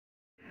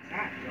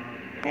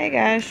Hey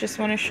guys, just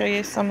want to show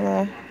you some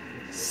of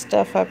the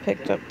stuff I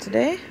picked up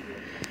today.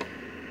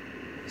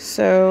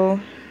 So,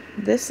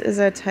 this is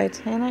a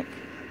Titanic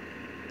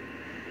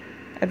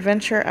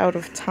Adventure Out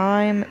of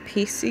Time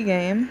PC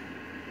game.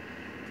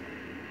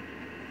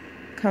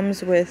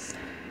 Comes with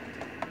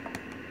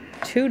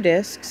 2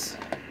 discs.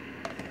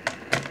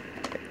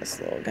 Get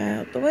this little guy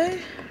out the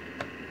way.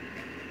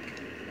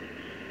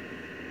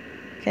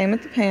 Came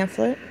with the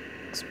pamphlet.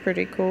 Looks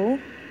pretty cool.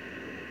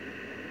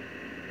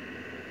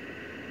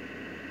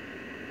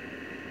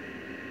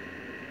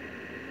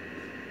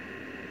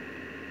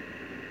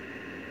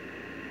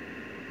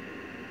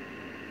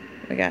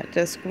 We got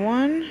disc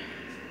 1,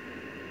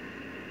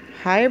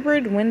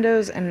 hybrid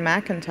Windows and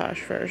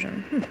Macintosh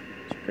version.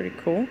 It's pretty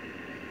cool.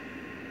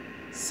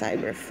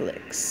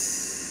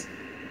 Cyberflix.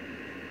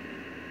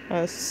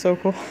 Oh, this is so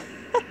cool.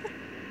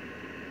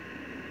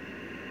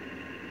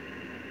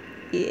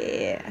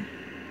 Yeah,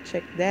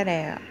 check that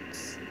out.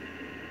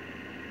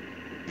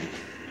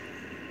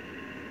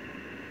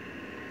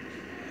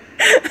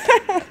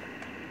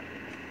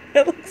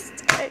 It looks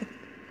tight.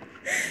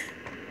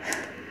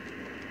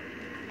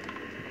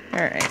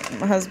 Alright,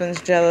 my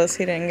husband's jealous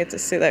he didn't get to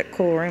see that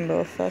cool rainbow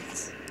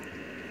effect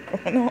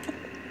going on.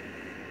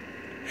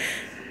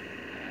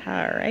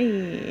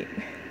 Alright.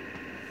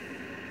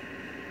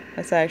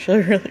 That's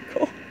actually really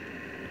cool.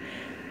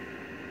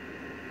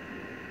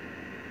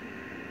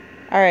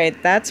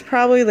 Alright, that's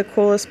probably the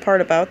coolest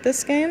part about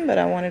this game, but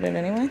I wanted it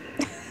anyway.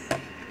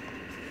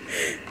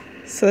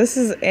 So this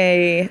is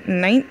a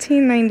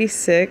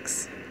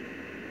 1996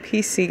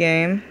 PC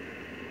game.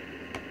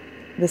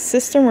 The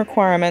system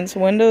requirements,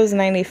 Windows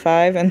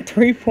 95 and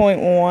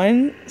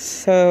 3.1.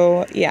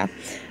 So, yeah.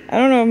 I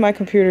don't know if my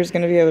computer is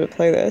going to be able to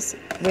play this.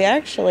 We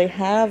actually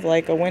have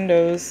like a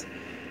Windows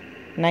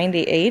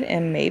 98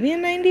 and maybe a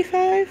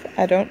 95.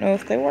 I don't know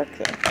if they work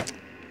though.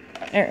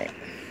 Alright.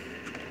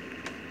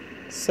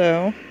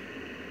 So,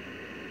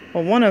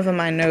 well, one of them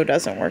I know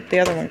doesn't work. The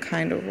other one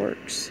kind of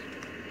works.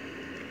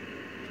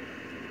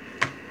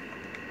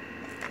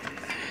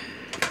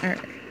 Alright.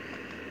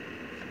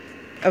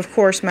 Of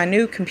course, my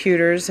new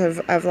computers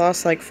I've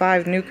lost like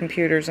 5 new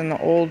computers, and the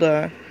old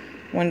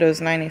Windows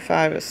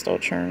 95 is still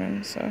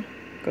churning, so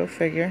go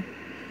figure.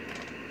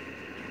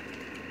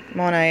 I'm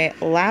on a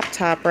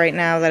laptop right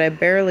now that I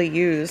barely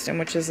used, and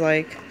which is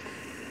like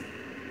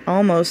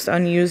almost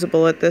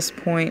unusable at this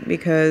point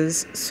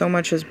because so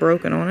much is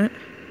broken on it.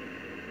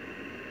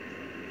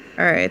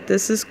 Alright,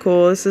 this is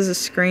cool. This is a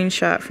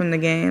screenshot from the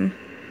game.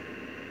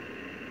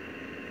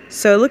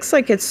 So it looks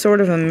like it's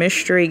sort of a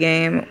mystery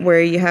game where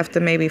you have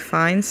to maybe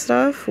find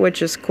stuff,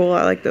 which is cool.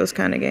 I like those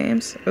kind of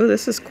games. Oh,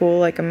 this is cool,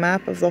 like a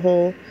map of the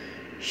whole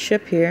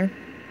ship here.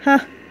 Huh.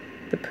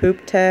 The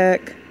poop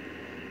deck.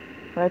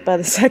 Right by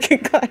the second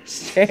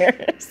class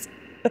chairs.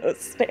 Those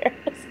stairs.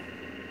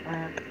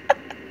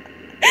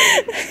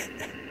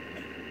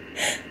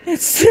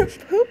 It's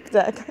the poop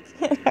deck. I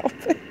can't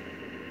help it.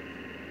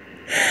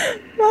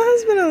 My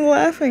husband is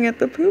laughing at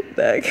the poop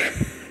deck.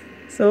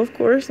 So of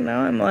course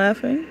now I'm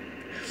laughing.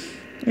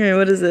 Alright,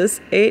 what is this?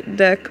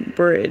 8-deck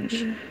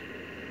bridge.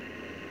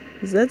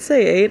 Does that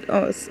say 8?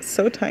 Oh, it's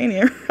so tiny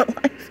in real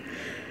life.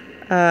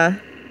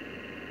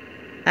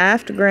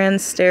 Aft grand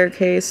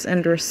staircase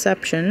and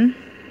reception.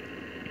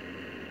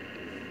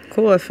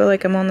 Cool, I feel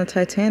like I'm on the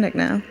Titanic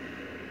now.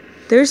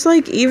 There's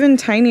like even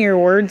tinier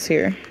words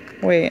here.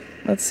 Wait,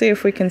 let's see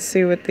if we can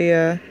see with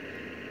the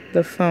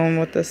phone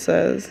what this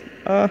says.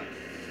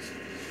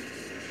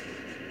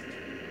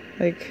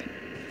 Like,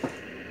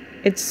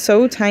 it's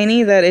so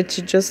tiny that it's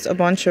just a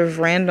bunch of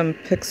random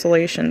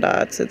pixelation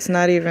dots. It's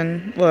not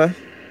even, well,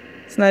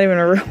 it's not even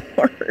a real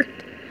word.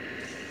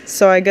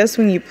 So I guess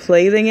when you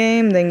play the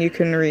game, then you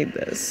can read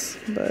this.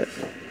 But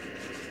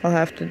I'll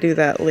have to do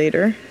that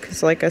later.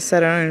 Because like I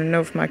said, I don't even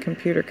know if my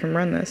computer can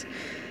run this.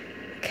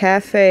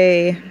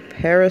 Cafe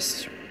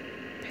Parisian.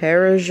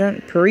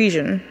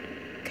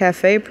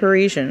 Cafe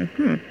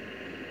Parisian.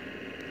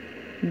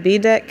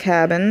 B-deck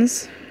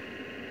cabins.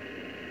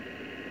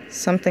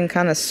 Something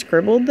kind of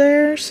scribbled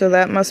there, so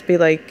that must be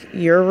like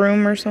your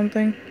room or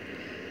something.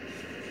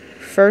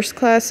 First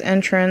class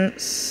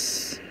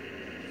entrance.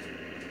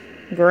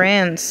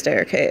 Grand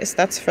staircase.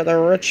 That's for the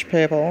rich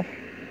people.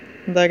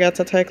 They get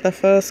to take the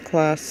first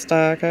class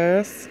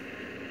staircase.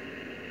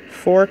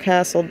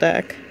 Forecastle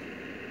deck.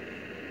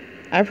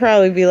 I'd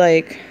probably be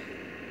like,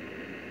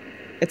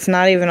 it's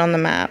not even on the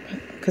map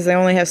because they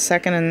only have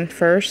second and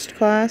first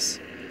class.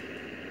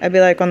 I'd be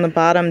like on the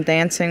bottom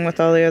dancing with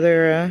all the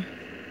other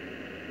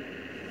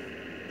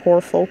poor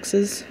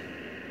folkses.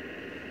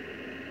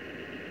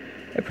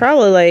 It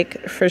probably,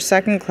 like, for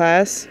second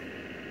class,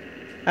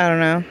 I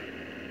don't know,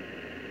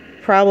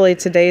 probably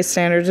today's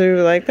standards would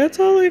be like, that's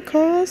all it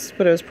costs,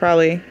 but it was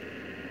probably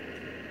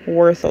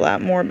worth a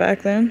lot more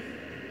back then.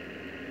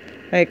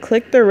 Alright,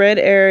 click the red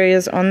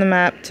areas on the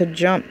map to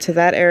jump to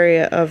that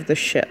area of the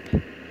ship.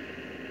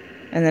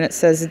 And then it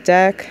says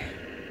deck.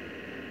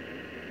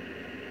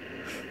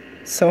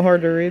 So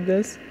hard to read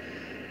this.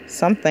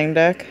 Something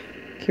deck.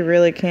 You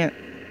really can't.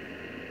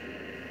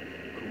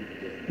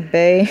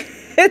 Bay.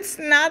 It's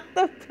not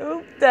the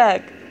poop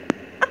deck.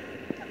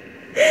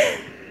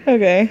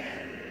 Okay.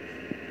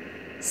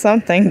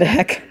 Something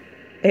deck.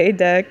 A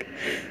deck.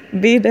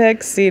 B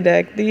deck, C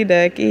deck, D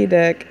deck, E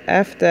deck,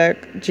 F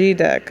deck, G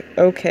deck.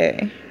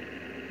 Okay.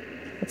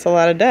 That's a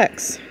lot of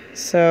decks.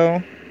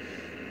 So,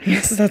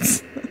 yes,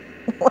 that's...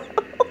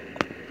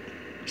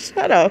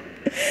 Shut up.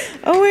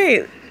 Oh,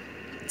 wait.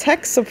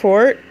 Tech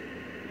support.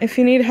 If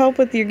you need help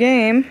with your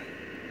game.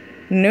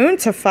 Noon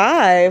to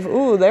 5.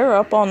 Ooh, they're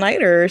up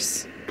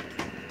all-nighters.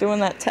 Doing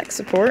that tech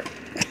support.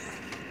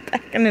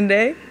 Back in the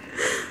day.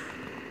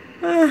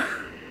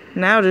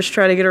 Now just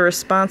try to get a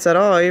response at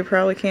all. You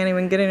probably can't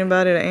even get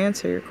anybody to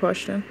answer your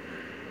question.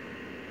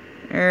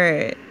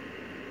 Alright.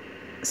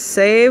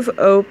 Save,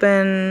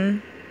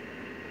 open...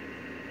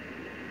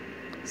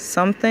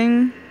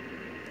 something.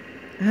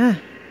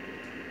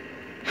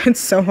 It's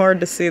so hard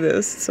to see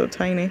this. It's so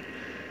tiny.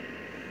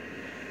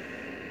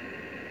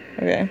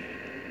 Okay.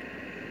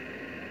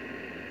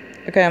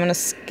 Okay, I'm gonna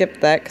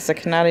skip that because I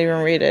cannot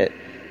even read it.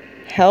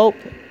 Help.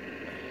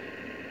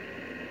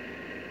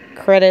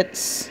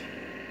 Credits.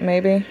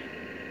 Maybe?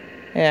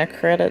 Yeah,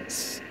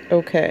 credits.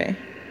 Okay.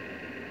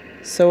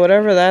 So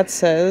whatever that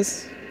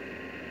says.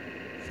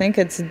 I think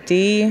it's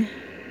D. I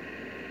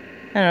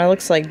don't know, it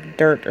looks like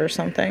dirt or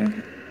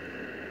something.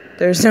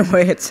 There's no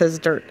way it says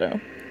dirt though.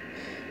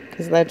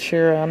 Because that's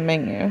your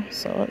menu.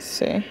 So let's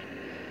see.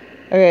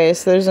 Okay,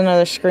 so there's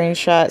another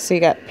screenshot. So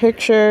you got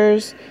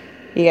pictures.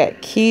 You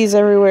got keys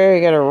everywhere.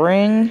 You got a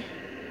ring.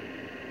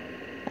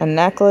 A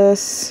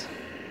necklace.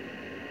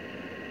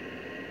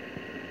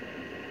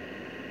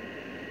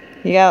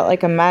 You got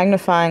like a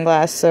magnifying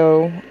glass,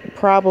 so you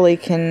probably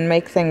can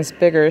make things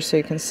bigger so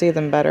you can see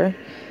them better.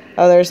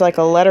 Oh, there's like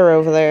a letter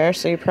over there,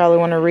 so you probably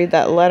want to read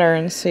that letter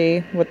and see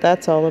what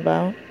that's all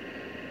about.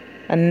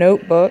 A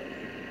notebook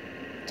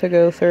to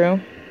go through.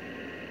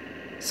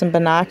 Some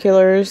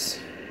binoculars.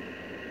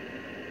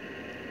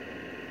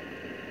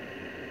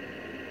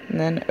 And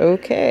then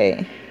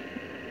okay.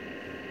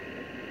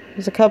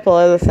 There's a couple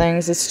other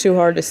things. It's too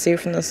hard to see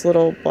from this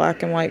little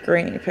black and white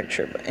grainy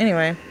picture, but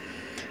anyway.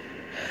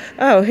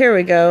 Oh, here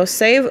we go.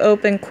 Save,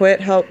 open,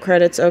 quit, help,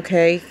 credits,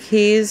 okay.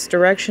 Keys,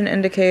 direction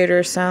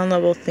indicator, sound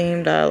level,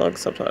 theme, dialogue,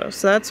 subtitles.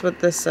 So that's what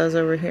this says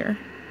over here.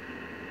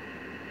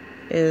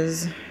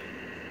 Is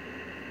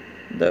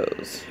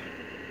those.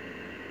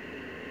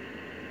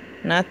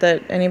 Not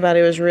that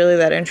anybody was really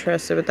that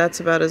interested, but that's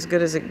about as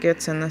good as it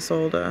gets in this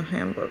old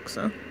handbook,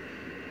 so.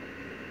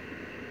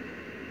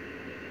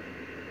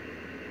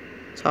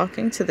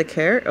 Talking to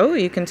the oh,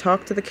 you can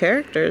talk to the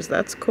characters.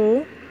 That's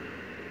cool.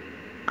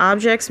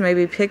 Objects may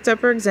be picked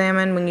up or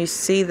examined when you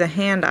see the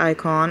hand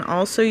icon.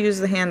 Also use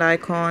the hand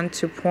icon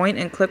to point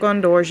and click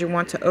on doors you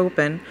want to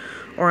open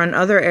or on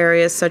other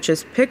areas such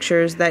as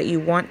pictures that you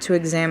want to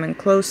examine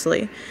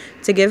closely.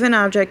 To give an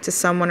object to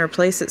someone or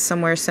place it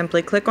somewhere,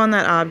 simply click on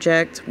that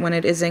object when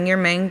it is in your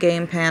main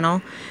game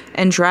panel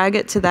and drag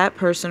it to that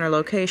person or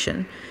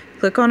location.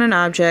 Click on an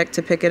object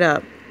to pick it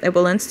up. It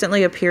will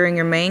instantly appear in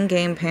your main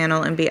game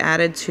panel and be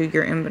added to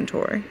your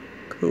inventory.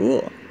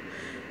 Cool.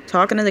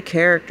 Talking to the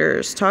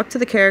characters. Talk to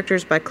the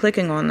characters by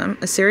clicking on them.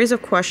 A series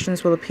of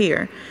questions will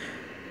appear.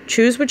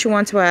 Choose what you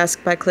want to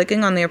ask by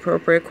clicking on the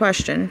appropriate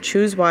question.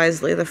 Choose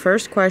wisely. The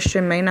first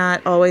question may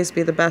not always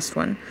be the best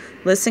one.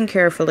 Listen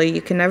carefully.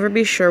 You can never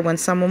be sure when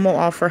someone will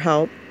offer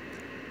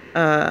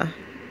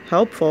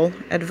helpful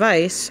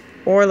advice,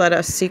 or let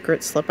a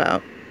secret slip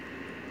out.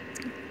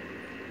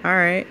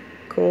 Alright,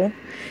 cool.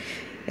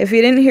 If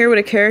you didn't hear what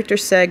a character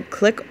said,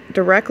 click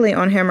directly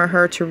on him or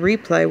her to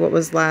replay what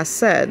was last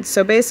said.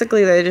 So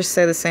basically, they just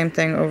say the same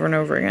thing over and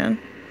over again.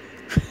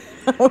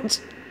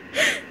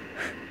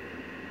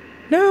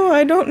 No,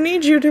 I don't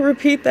need you to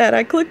repeat that.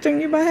 I clicked on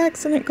you by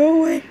accident. Go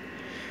away.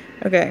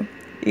 Okay.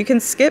 You can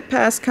skip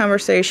past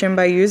conversation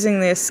by using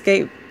the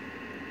escape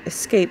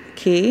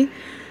key.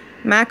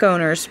 Mac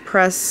owners,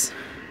 press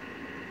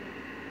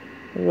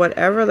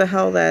whatever the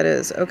hell that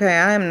is. Okay,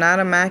 I am not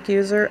a Mac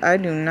user. I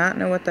do not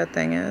know what that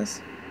thing is.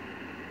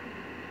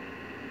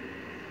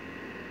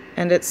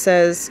 And it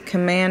says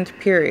command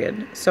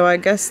period. So I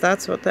guess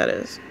that's what that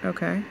is.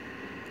 Okay.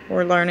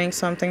 We're learning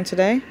something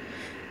today.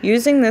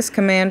 Using this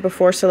command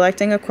before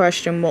selecting a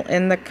question will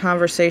end the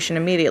conversation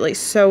immediately.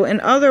 So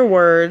in other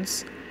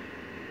words...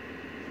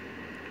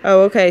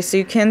 Oh, okay, so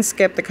you can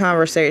skip the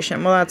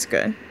conversation. Well, that's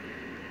good.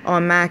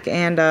 On Mac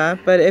and,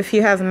 but if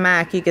you have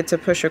Mac, you get to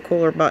push a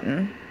cooler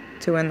button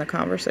to end the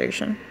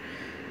conversation.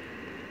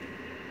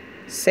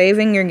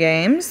 Saving your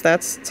games,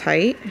 that's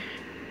tight.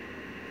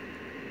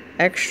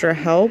 Extra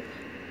help.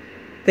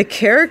 The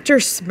character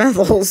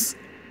Smethles,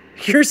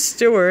 your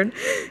steward,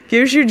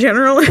 gives you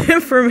general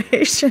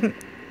information.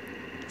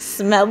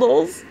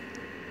 Smethles?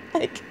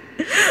 Like,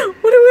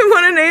 what do we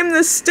want to name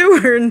the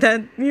steward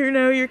that, you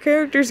know, your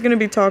character's going to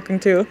be talking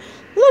to?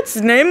 Let's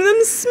name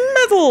them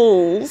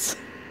Smethles.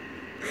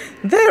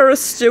 They're a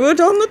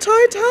steward on the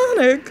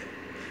Titanic.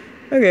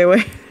 Okay,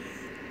 wait.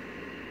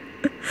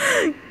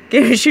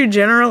 Gives you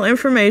general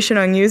information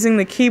on using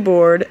the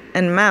keyboard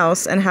and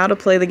mouse and how to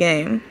play the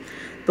game.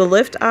 The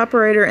lift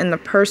operator and the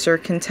purser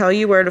can tell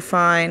you where to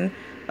find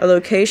a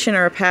location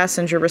or a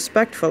passenger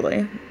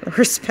respectively.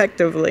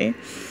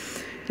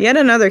 Yet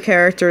another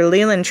character,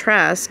 Leland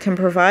Trask, can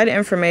provide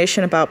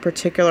information about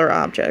particular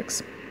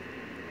objects.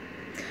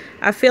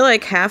 I feel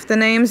like half the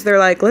names, they're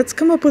like, let's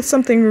come up with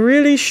something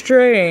really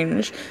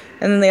strange.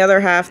 And then the other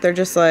half, they're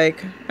just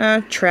like,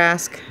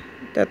 Trask.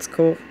 That's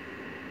cool.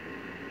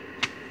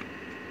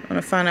 I'm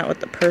going to find out what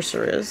the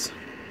purser is.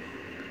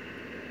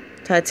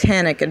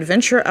 Titanic,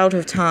 Adventure Out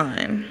of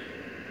Time.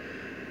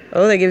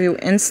 Oh, they give you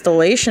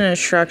installation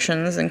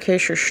instructions in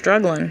case you're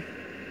struggling.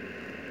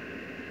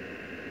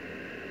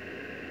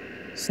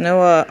 There's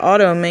no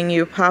auto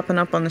menu popping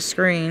up on the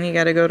screen. You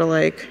gotta go to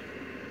like...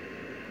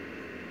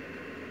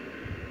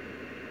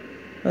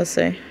 Let's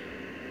see.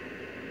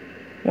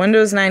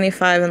 Windows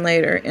 95 and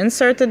later.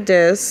 Insert the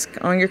disk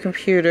on your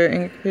computer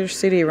in your computer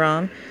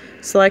CD-ROM.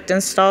 Select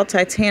Install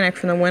Titanic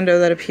from the window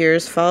that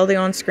appears. Follow the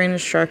on-screen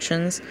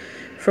instructions.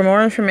 For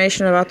more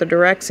information about the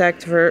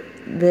DirectX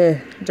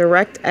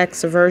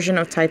version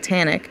of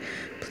Titanic,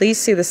 please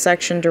see the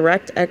section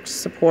DirectX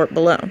support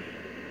below.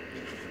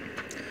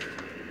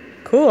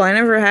 Cool, I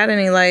never had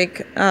any,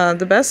 like,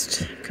 the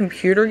best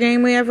computer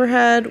game we ever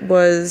had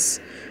was,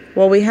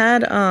 well, we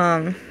had,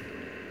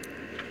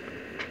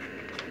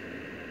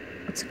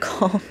 what's it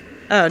called?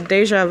 Oh,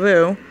 Deja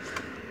Vu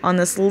on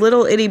this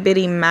little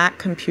itty-bitty Mac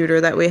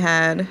computer that we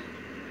had.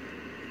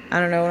 I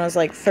don't know, when I was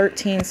like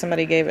 13,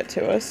 somebody gave it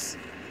to us.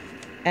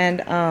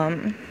 And,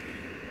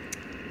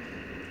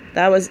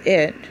 that was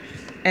it.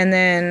 And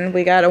then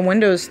we got a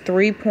Windows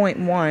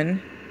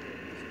 3.1,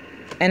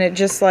 and it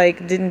just,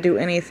 like, didn't do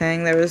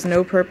anything. There was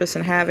no purpose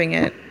in having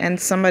it. And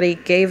somebody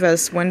gave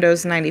us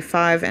Windows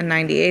 95 and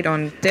 98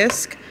 on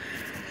disk.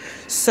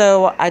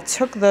 So I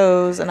took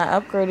those, and I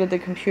upgraded the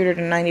computer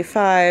to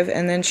 95,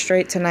 and then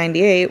straight to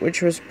 98,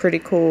 which was pretty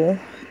cool.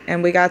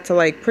 And we got to,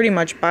 like, pretty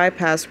much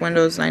bypass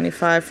Windows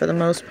 95 for the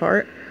most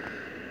part.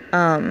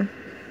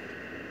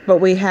 But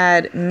we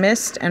had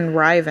Myst and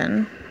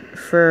Riven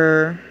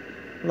for,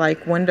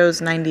 like,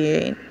 Windows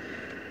 98.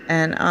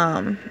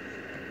 And,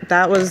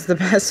 that was the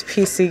best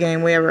PC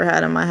game we ever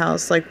had in my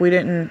house. Like,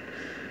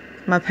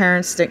 my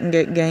parents didn't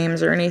get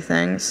games or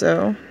anything,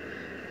 so,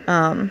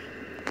 I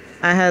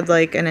had,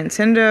 like, a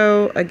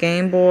Nintendo, a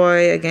Game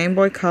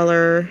Boy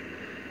Color,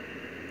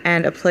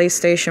 and a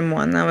PlayStation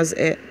 1. That was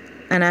it.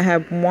 And I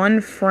had one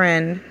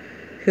friend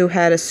who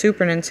had a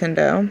Super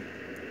Nintendo.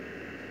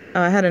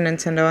 Oh, I had a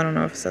Nintendo. I don't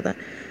know if I said that.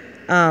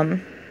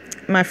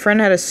 My friend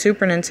had a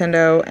Super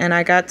Nintendo, and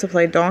I got to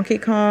play Donkey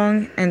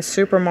Kong and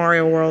Super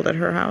Mario World at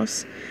her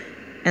house.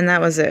 And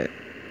that was it.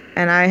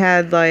 And I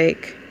had,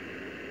 like,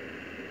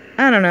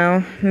 I don't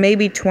know,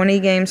 maybe 20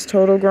 games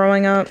total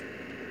growing up.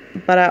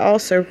 But I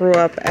also grew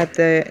up at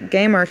the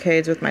game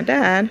arcades with my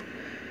dad.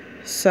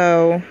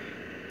 So,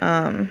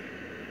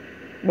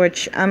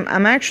 which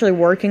I'm actually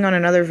working on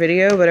another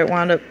video, but it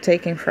wound up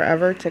taking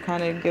forever to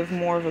kind of give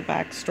more of a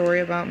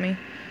backstory about me.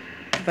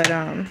 But,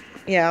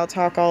 yeah, I'll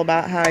talk all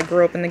about how I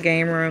grew up in the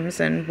game rooms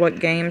and what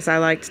games I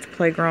liked to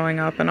play growing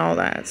up and all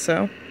that,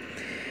 so.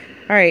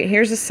 Alright,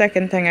 here's the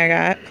second thing I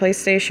got.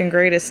 PlayStation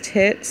Greatest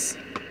Hits.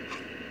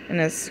 In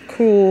this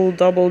cool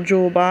double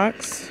jewel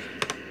box.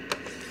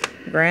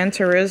 Gran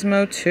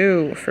Turismo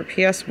 2 for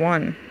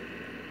PS1.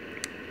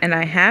 And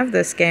I have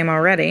this game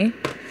already.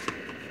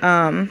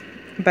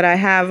 But I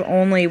have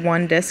only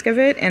one disc of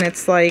it, and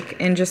it's like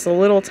in just a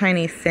little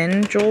tiny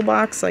thin jewel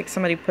box, like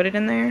somebody put it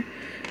in there.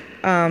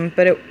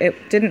 But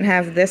it didn't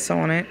have this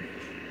on it.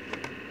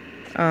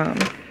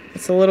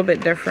 It's a little bit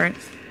different.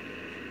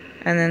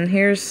 And then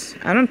here's,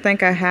 I don't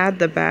think I had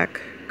the back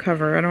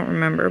cover, I don't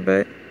remember,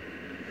 but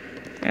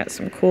got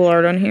some cool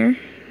art on here.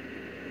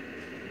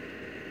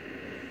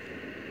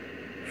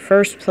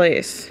 First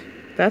place.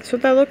 That's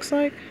what that looks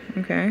like?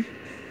 Okay.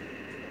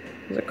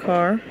 There's a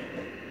car.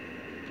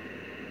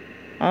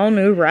 All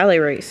new rally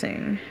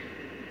racing.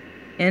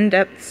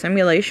 In-depth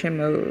simulation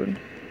mode.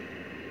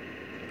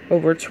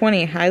 Over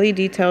 20 highly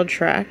detailed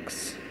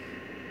tracks.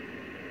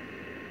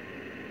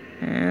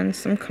 And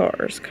some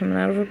cars coming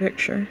out of a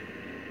picture.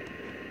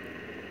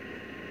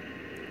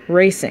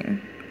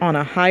 Racing on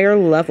a higher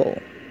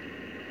level.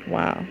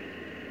 Wow.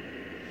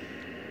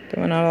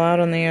 They were not allowed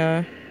on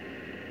the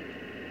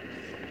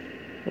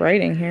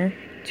writing here.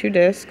 2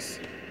 discs.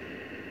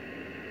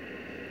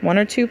 1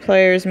 or 2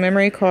 players,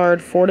 memory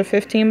card, 4 to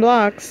 15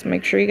 blocks.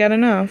 Make sure you got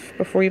enough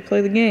before you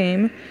play the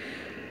game.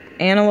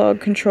 Analog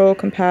control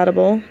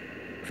compatible.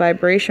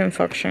 Vibration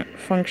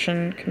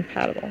function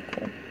compatible.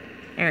 Cool.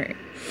 Alright.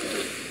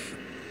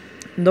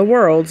 The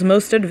world's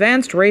most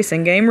advanced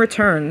racing game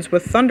returns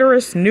with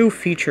thunderous new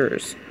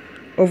features.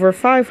 Over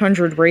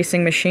 500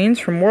 racing machines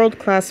from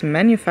world-class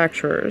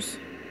manufacturers.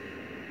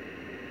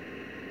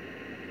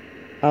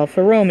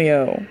 Alfa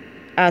Romeo,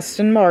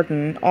 Aston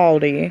Martin,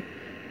 Audi,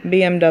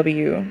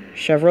 BMW,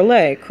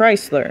 Chevrolet,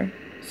 Chrysler,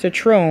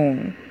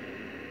 Citroën,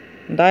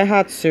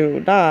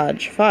 Daihatsu,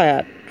 Dodge,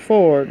 Fiat,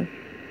 Ford,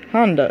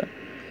 Honda,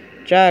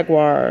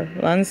 Jaguar,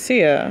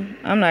 Lancia.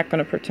 I'm not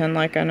going to pretend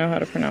like I know how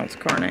to pronounce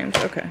car names.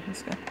 Okay,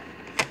 let's go.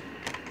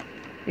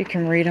 You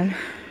can read them.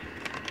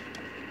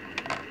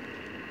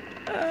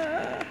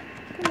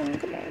 Come on,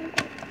 come on.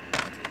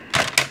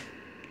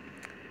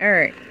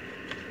 Alright.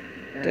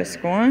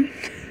 Disc 1.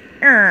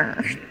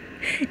 Alright.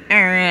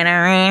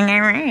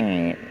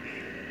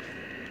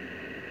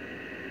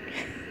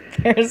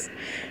 There's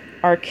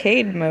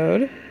arcade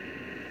mode,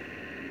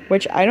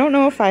 which I don't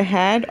know if I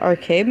had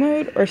arcade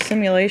mode or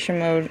simulation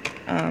mode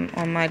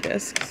on my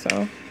disc,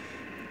 so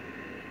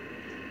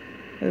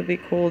it would be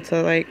cool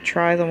to like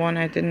try the one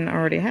I didn't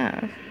already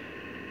have.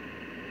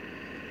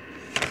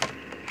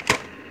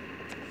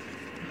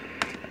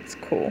 That's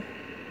cool.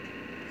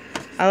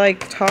 I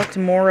like talked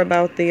more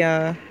about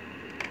the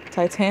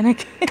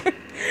Titanic.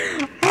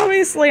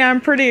 Obviously, I'm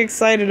pretty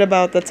excited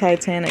about the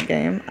Titanic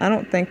game. I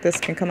don't think this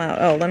can come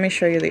out. Oh, let me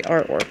show you the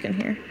artwork in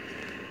here.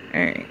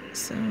 Alright,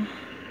 so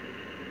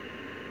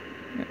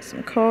got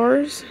some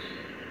cars.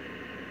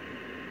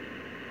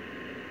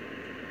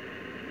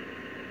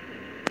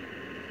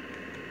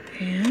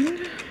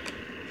 And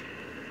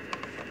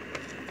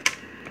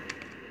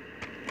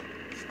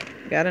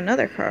got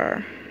another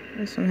car.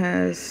 This one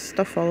has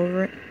stuff all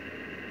over it.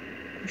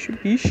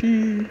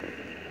 Mitsubishi.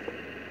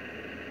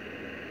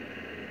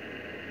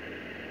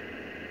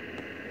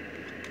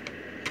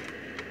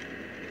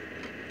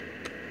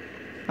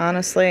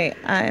 Honestly,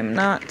 I'm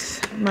not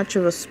much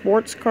of a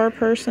sports car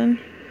person.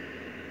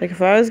 Like,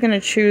 if I was going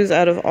to choose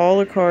out of all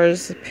the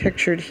cars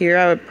pictured here,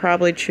 I would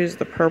probably choose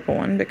the purple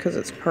one because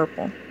it's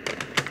purple.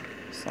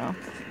 So,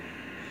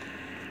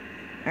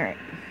 alright.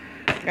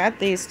 Got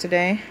these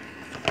today.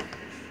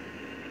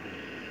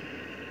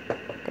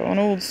 Going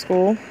old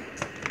school.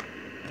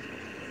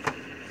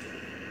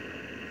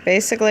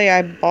 Basically,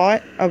 I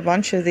bought a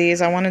bunch of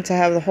these. I wanted to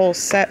have the whole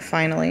set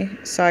finally.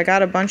 So I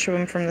got a bunch of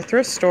them from the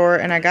thrift store,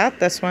 and I got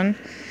this one.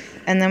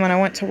 And then when I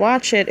went to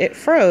watch it, it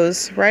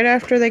froze right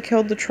after they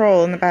killed the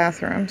troll in the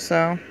bathroom.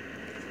 So,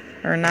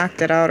 or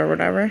knocked it out or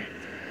whatever.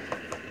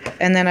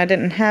 And then I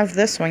didn't have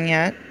this one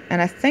yet.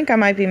 And I think I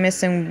might be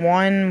missing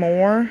one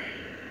more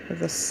of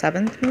the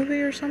 7th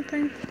movie or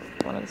something.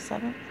 One of the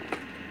 7th.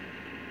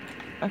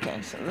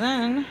 Okay, so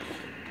then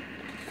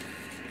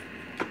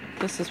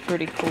this is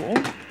pretty cool.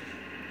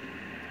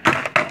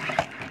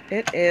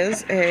 It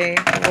is a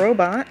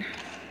robot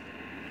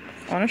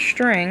on a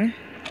string.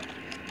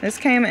 This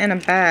came in a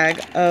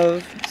bag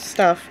of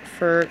stuff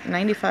for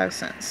 95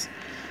 cents.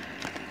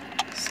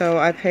 So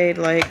I paid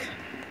like,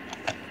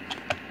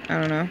 I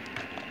don't know,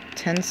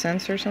 10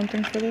 cents or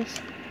something for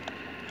this.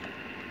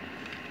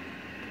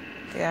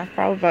 Yeah,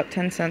 probably about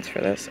 10 cents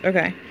for this.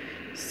 Okay.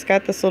 It's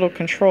got this little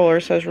controller.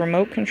 It says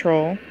remote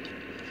control.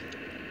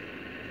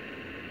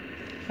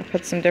 I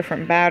put some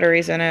different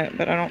batteries in it,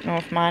 but I don't know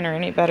if mine are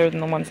any better than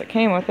the ones that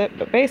came with it.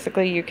 But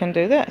basically, you can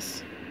do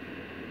this.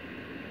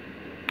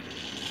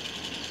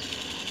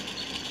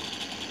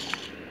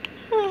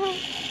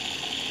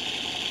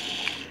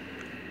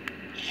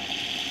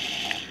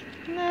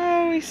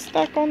 No, he's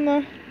stuck on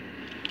the...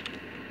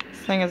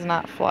 This thing is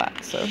not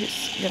flat, so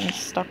he's getting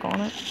stuck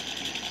on it.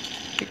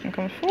 He can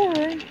come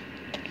forward.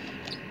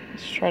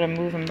 Let's try to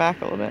move him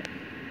back a little bit.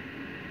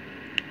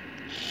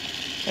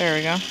 There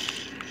we go.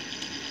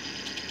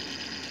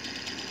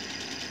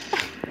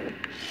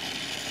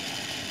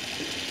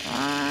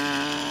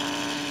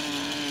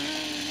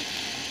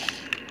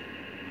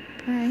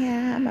 I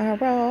am a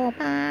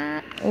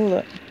robot. Oh,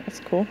 look. That's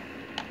cool.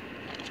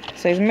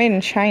 So he's made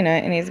in China,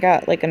 and he's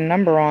got, like, a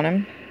number on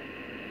him.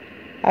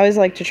 I always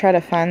like to try to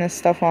find this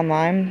stuff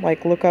online.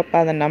 Like, look up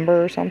by the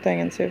number or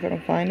something and see if I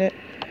can find it.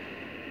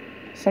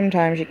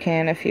 Sometimes you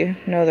can if you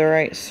know the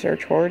right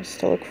search words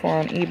to look for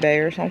on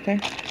eBay or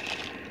something.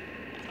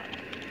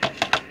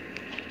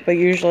 But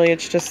usually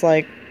it's just,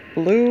 like,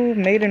 blue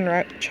made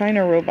in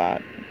China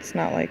robot. It's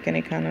not, like,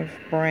 any kind of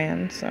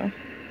brand, so...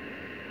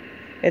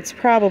 It's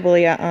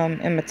probably a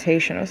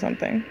imitation of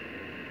something.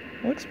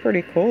 It looks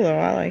pretty cool though,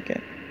 I like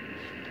it.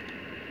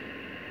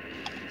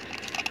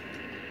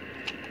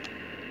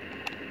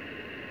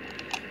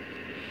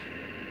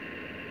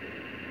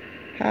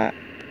 Ha.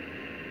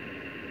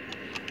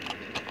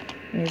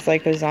 And he's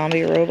like a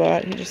zombie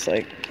robot. He just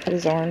like put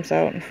his arms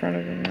out in front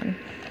of him and...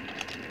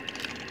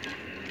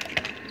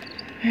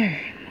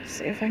 Alright, let's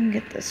see if I can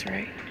get this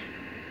right.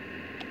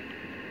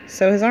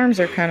 So his arms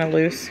are kind of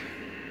loose.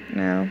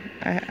 No,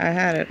 I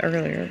had it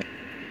earlier.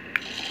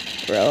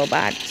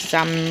 Robot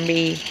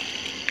zombie.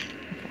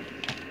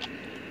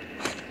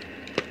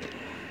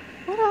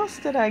 What else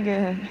did I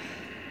get?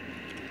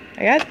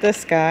 I got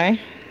this guy,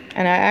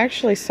 and I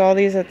actually saw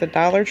these at the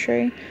Dollar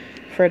Tree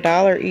for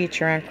 $1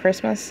 each around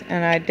Christmas,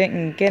 and I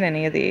didn't get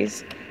any of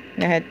these.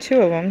 And I had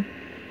 2 of them.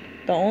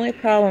 The only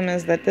problem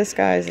is that this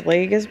guy's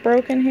leg is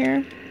broken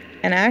here,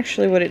 and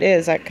actually what it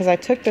is, because I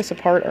took this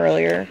apart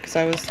earlier because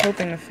I was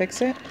hoping to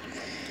fix it.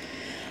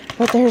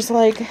 But there's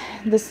like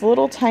this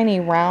little tiny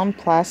round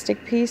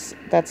plastic piece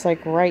that's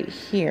like right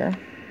here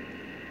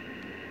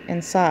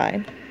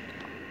inside.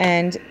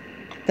 And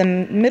the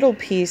middle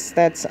piece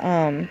that's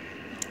the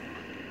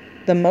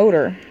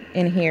motor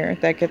in here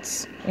that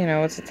gets, you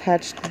know, it's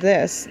attached to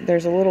this.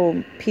 There's a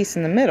little piece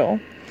in the middle.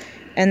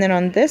 And then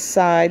on this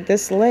side,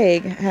 this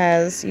leg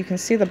has, you can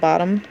see the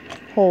bottom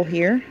hole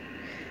here.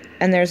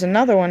 and there's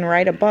another one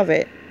right above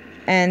it,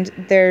 and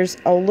there's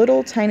a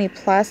little tiny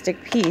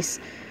plastic piece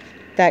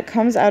that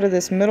comes out of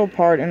this middle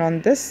part, and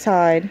on this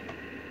side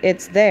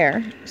it's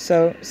there,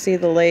 so see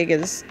the leg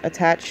is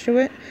attached to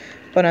it,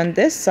 but on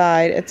this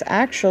side it's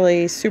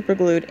actually super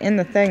glued in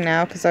the thing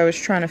now because I was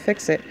trying to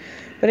fix it,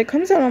 but it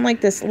comes out on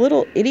like this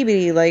little itty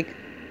bitty, like,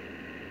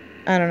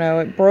 I don't know,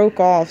 it broke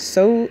off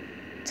so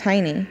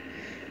tiny.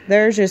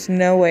 There's just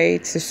no way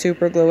to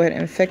super glue it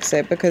and fix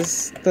it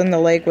because then the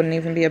leg wouldn't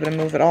even be able to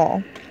move at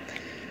all.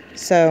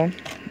 So,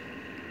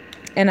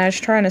 and I was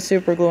trying to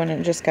super glue and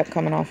it just kept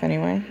coming off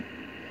anyway.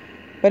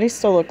 But he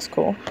still looks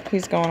cool.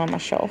 He's going on my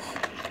shelf.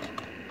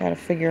 Gotta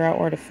figure out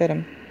where to fit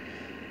him.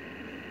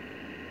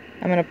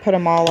 I'm gonna put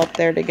them all up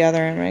there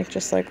together and make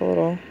just like a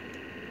little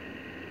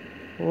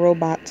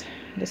robot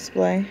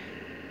display.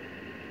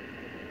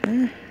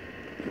 Alright.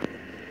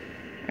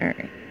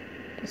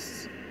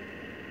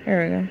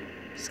 There we go.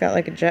 He's got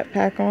like a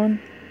jetpack on.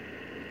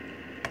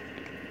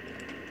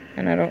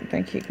 And I don't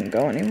think he can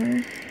go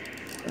anywhere.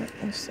 But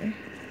we'll see.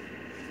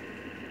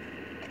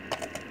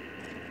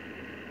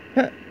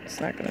 It's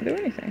not going to do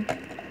anything.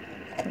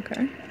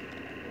 Okay.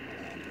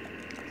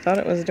 Thought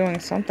it was doing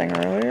something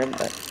earlier,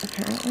 but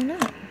apparently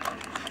not.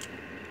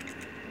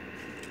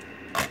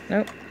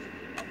 Nope.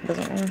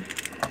 Doesn't want to.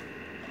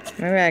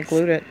 Maybe I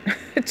glued it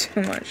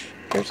too much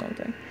or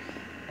something.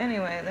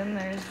 Anyway, then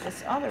there's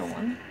this other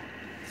one.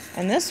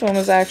 And this one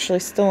was actually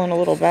still in a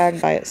little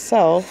bag by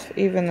itself,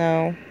 even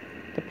though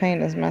the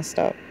paint is messed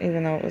up,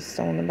 even though it was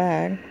still in the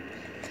bag.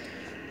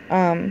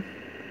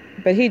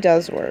 But he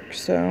does work,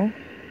 so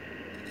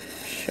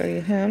show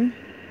you him.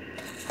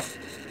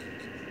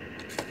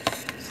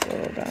 This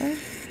little guy.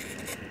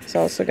 He's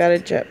also got a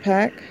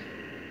jetpack,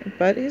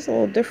 but he's a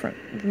little different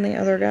than the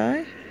other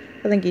guy.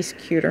 I think he's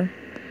cuter.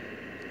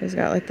 He's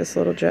got like this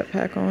little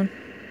jetpack on.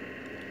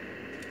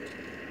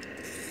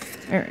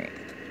 Alright.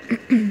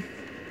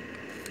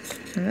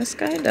 And this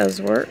guy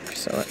does work,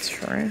 so let's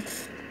try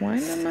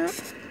wind him up.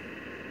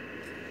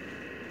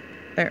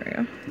 There we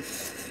go.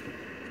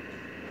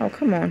 Oh,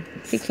 come on.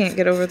 He can't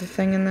get over the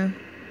thing in the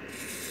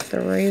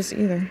rays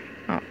either.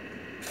 Oh.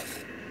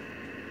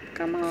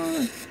 Come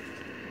on.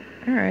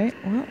 Alright,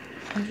 well,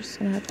 I'm just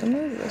gonna have to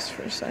move this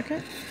for a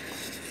second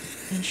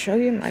and show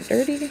you my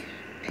dirty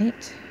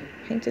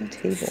painted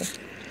table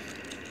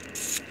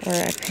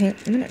where I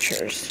paint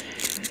miniatures.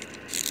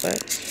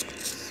 But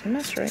it's a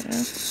mess right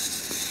now.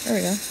 There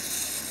we go.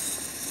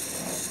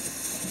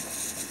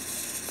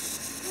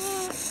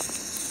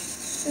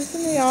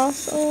 Isn't he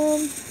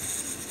awesome?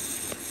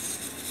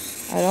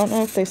 I don't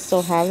know if they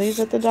still have these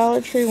at the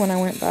Dollar Tree. When I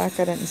went back,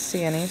 I didn't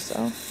see any,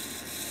 so.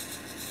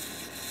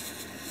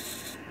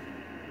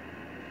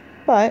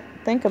 But,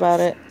 think about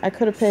it. I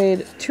could have paid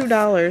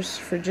 $2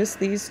 for just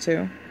these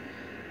two.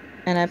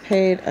 And I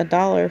paid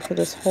 $1 for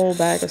this whole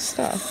bag of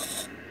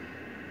stuff.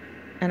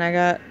 And I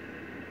got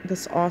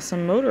this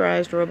awesome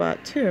motorized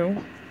robot, too.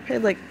 I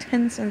paid like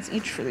 10 cents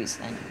each for these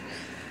things.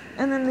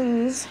 And then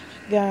these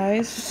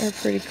guys are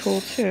pretty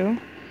cool, too.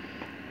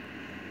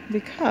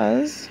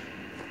 Because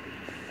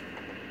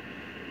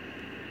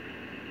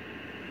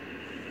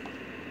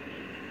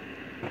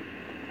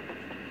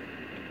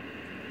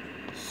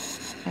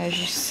as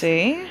you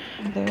see,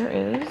 there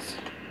is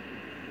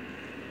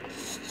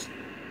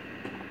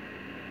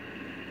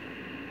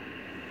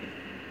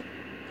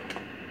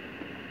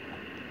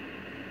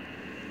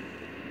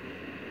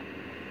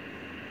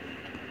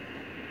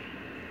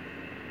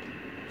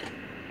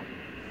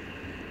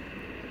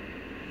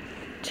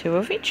two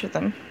of each of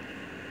them.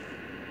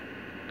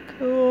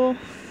 Cool.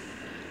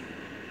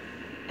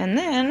 And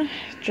then,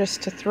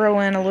 just to throw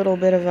in a little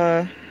bit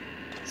of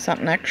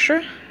something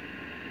extra,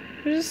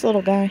 there's this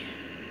little guy.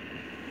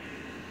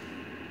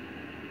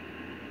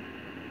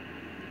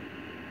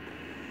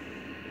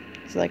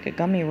 It's like a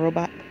gummy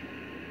robot.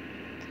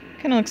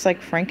 Kind of looks like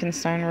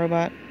Frankenstein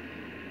robot.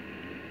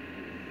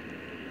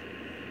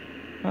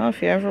 Well,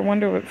 if you ever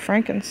wonder what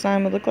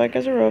Frankenstein would look like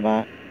as a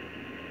robot,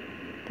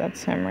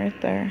 that's him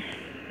right there.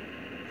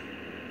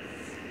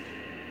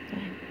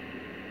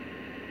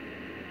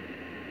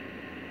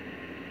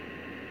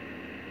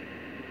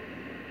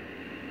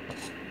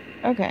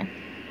 Okay,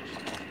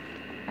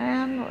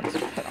 and let's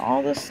put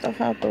all this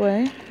stuff out the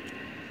way.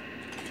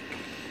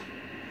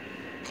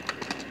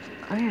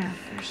 Oh yeah,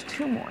 there's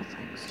two more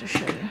things to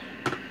show you.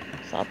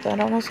 Thought that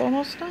I was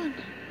almost done.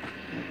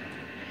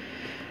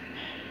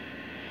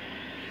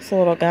 It's a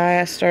little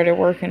guy I started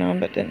working on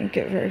but didn't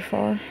get very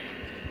far.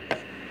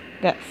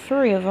 Got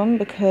 3 of them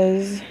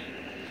because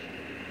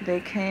they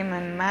came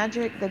in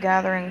Magic the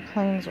Gathering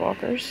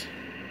Planeswalkers.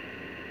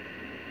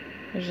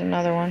 There's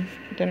another one.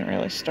 Didn't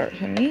really start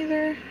him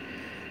either.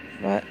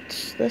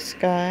 But this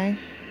guy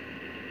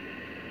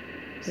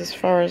is as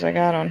far as I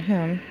got on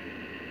him.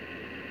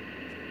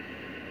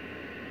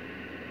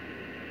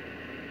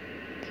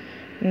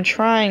 I'm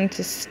trying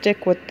to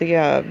stick with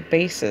the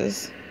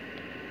bases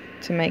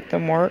to make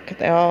them work.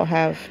 They all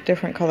have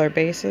different color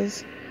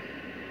bases.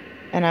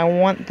 And I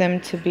want them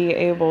to be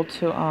able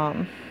to,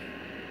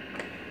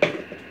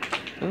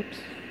 oops.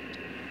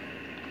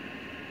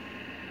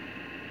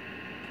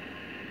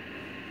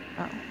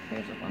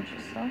 here's a bunch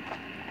of stuff.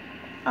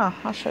 Oh,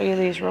 I'll show you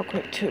these real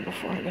quick too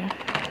before I go.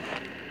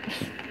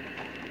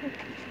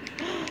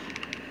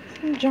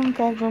 Some junk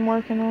I've been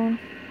working on.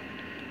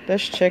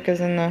 This chick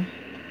is in the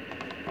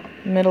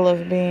middle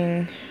of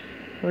being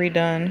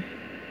redone.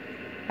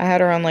 I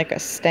had her on like a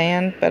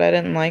stand, but I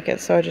didn't like it,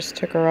 so I just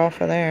took her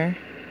off of there.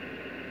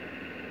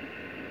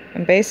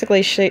 And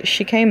basically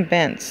she came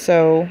bent,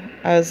 so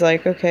I was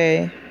like,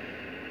 okay,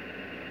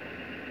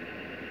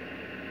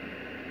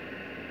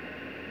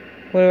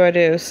 what do I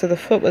do? So the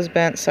foot was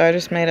bent, so I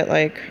just made it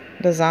like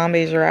the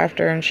zombies are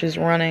after her and she's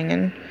running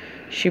and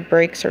she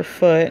breaks her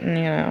foot, and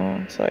you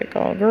know, it's like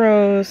all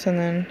gross, and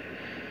then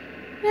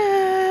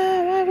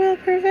I will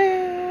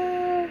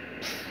prevail.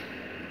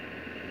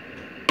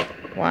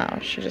 Wow,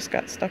 she just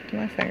got stuck to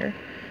my finger.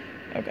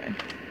 Okay.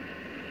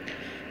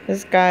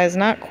 This guy is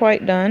not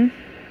quite done.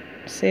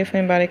 See if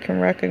anybody can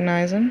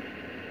recognize him.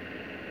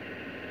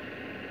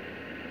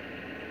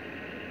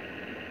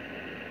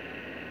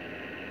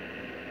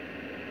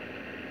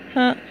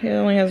 Huh, he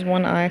only has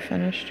one eye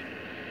finished.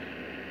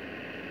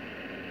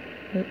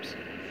 Oops.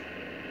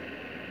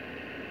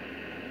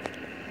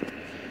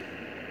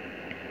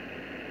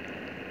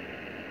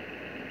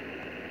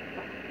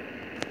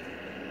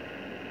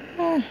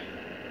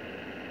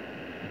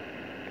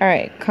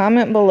 Alright,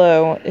 comment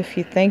below if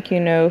you think you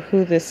know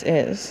who this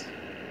is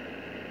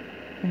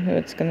and who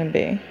it's gonna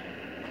be.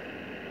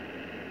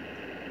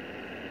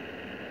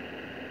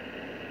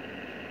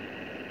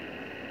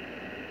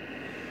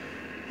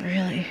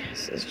 Really,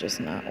 this is just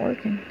not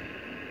working.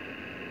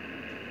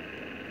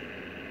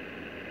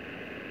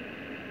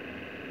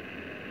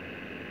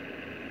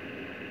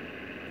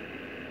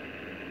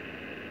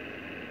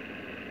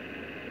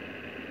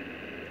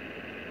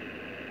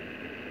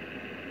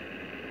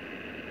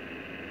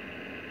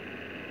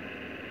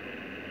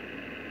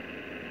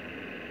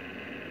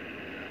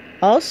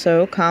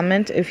 Also,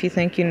 comment if you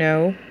think you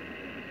know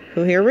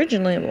who he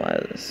originally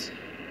was.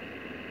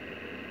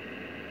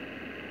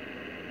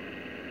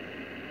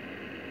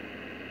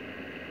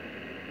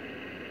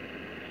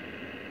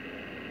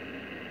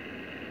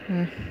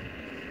 Oh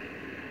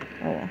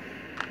well.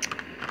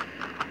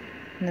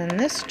 And then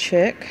this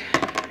chick,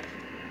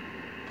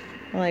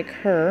 I like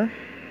her.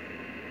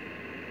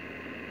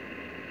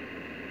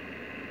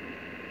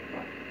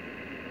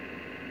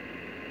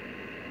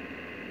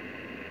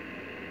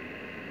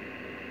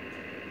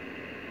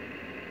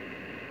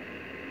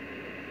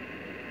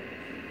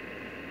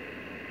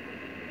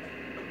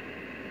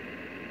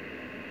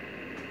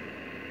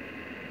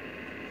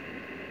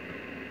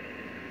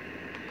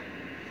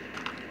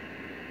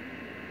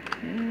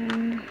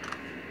 And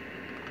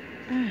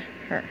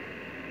her.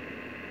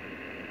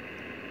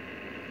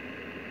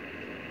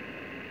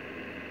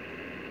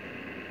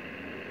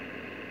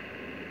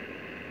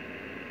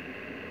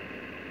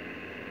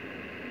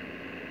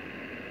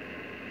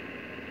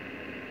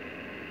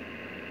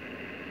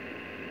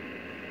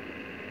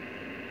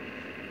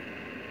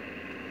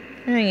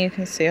 And you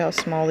can see how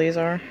small these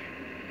are.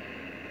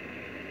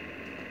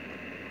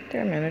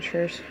 They're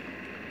miniatures.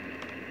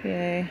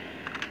 Yay.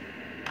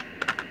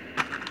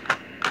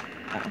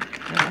 Oh,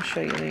 and I'll show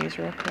you these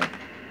real quick.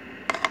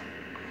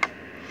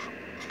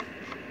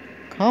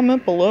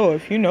 Comment below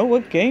if you know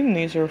what game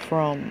these are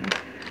from.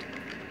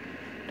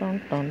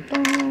 Dun dun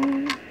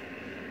dun.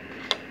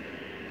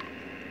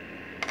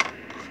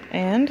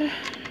 And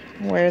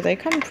where they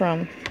come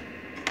from.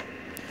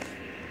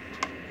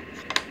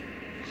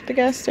 The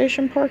gas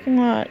station parking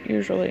lot,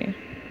 usually.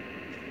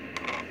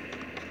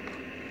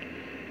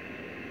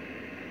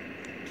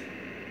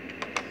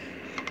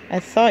 I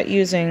thought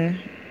using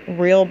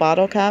real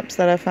bottle caps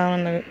that I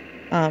found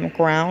on the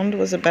ground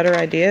was a better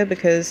idea,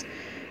 because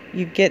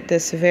you get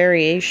this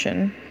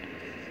variation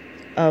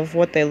of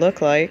what they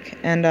look like,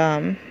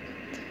 and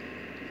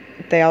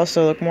they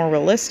also look more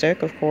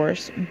realistic, of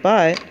course,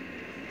 but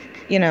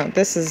you know,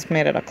 this is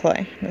made out of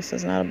clay. This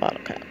is not a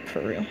bottle cap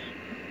for real.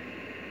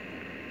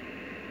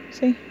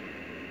 See?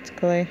 It's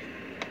clay.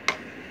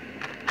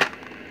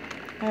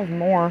 I have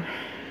more.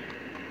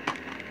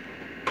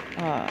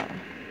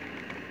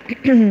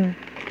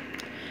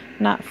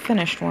 Not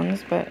finished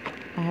ones, but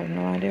I have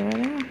no idea where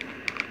they are.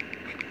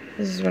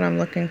 This is what I'm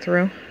looking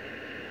through.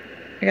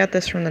 I got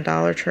this from the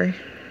Dollar Tree.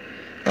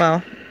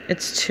 Well,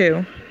 it's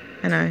two,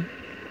 and I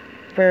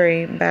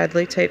very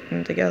badly taped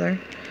them together.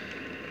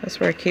 That's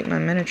where I keep my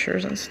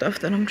miniatures and stuff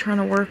that I'm trying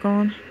to work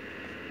on.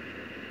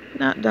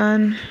 Not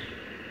done.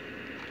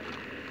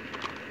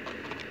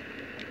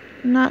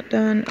 Not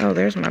done. Oh,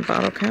 there's my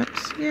bottle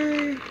caps.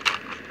 Yay.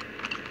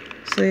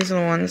 So these are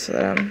the ones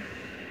that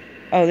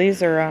oh,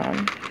 these are,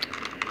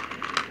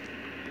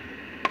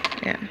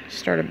 yeah,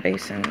 started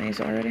basing these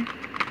already.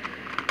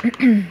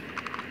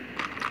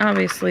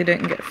 Obviously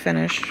didn't get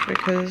finished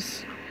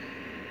because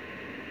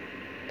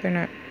they're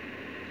not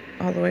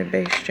all the way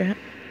based yet.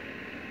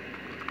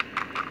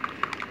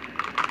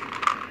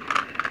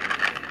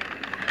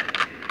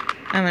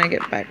 I'm gonna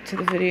get back to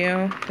the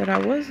video that I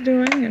was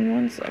doing in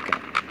 1 second.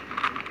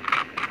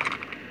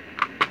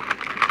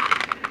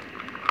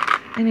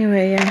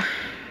 Anyway, yeah.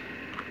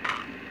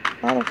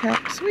 Bottle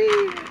cap.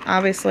 Sweet.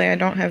 Obviously, I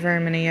don't have very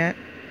many yet.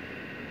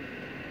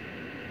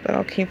 But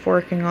I'll keep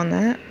working on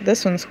that.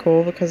 This one's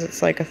cool because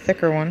it's like a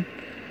thicker one.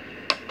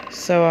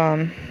 So,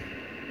 I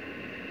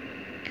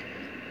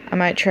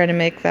might try to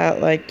make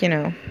that like, you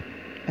know,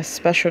 a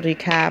specialty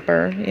cap,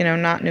 or, you know,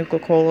 not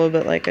Nuka-Cola,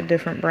 but like a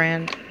different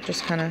brand.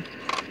 Just kind of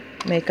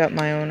make up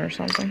my own or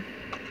something.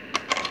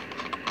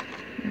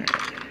 Alright,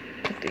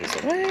 put these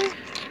away.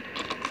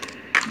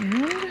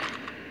 And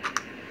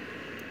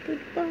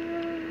goodbye.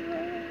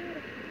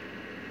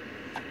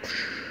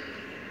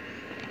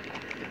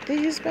 Put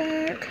these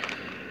back.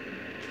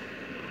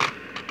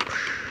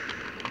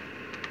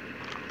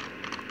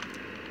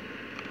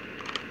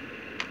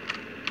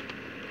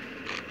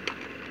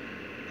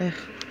 Ugh.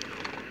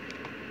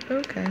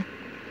 Okay.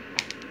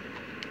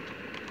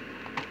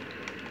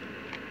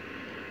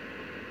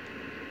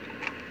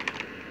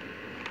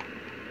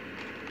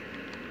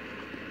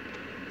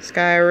 This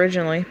guy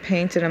originally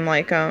painted him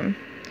like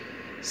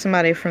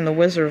somebody from the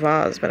Wizard of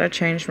Oz, but I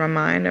changed my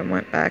mind and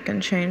went back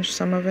and changed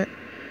some of it.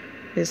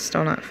 He's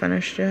still not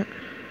finished yet.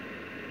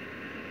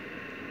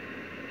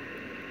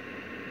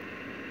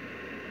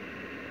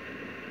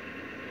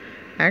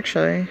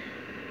 Actually,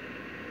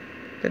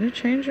 did I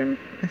change him?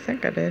 I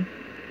think I did.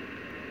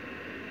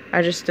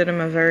 I just did him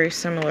a very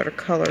similar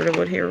color to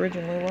what he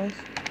originally was.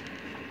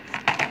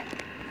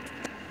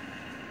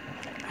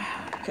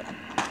 Okay.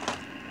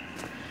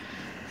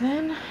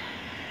 Then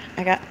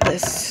I got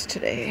this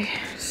today.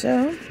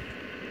 So,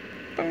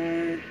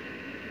 boom.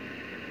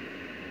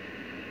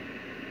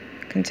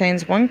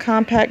 Contains one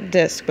compact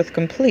disc with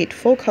complete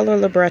full-color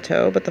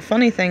libretto, but the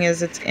funny thing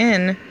is it's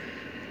in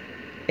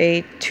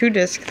a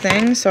 2-disc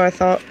thing, so I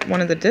thought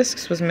one of the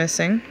discs was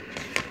missing.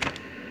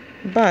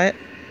 But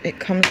it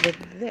comes with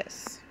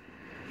this.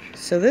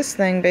 So this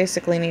thing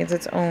basically needs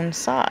its own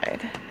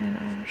side. And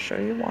I'll show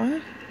you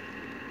why.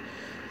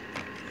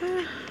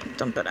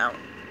 Dump it out.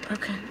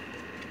 Okay.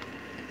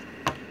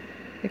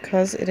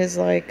 Because it is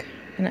like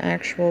an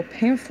actual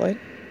pamphlet.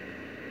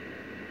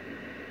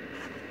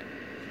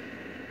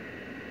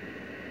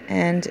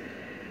 And,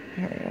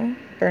 there we go.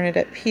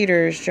 Bernadette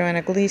Peters,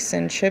 Joanna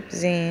Gleason, Chip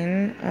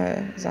Zine,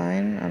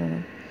 I don't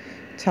know.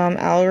 Tom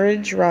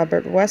Aldridge,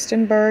 Robert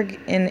Westenberg,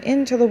 in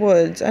Into the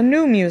Woods, a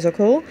new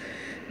musical.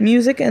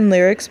 Music and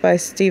lyrics by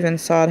Stephen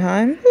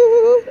Sondheim.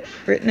 Woo-hoo.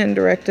 Written and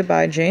directed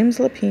by James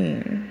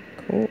Lapine.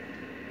 Cool.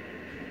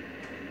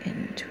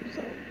 Into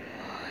the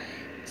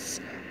Woods.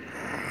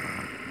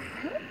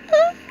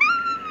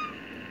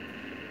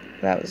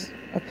 That was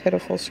a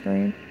pitiful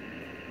scream.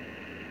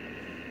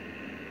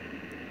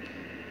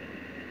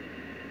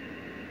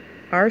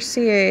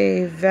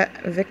 RCA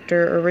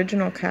Victor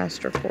original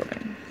cast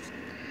recording.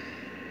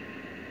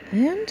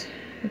 And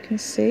you can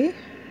see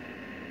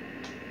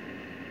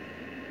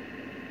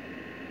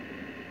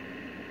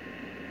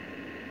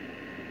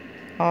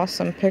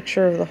awesome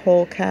picture of the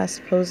whole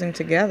cast posing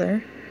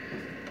together.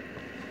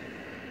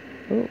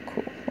 Ooh,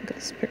 cool. Look at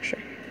this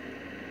picture.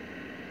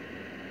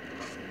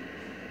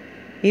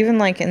 Even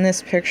like in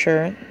this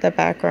picture, the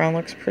background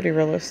looks pretty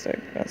realistic.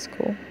 That's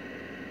cool.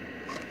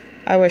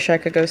 I wish I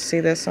could go see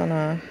this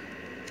on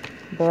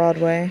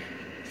Broadway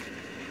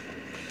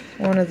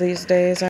one of these days.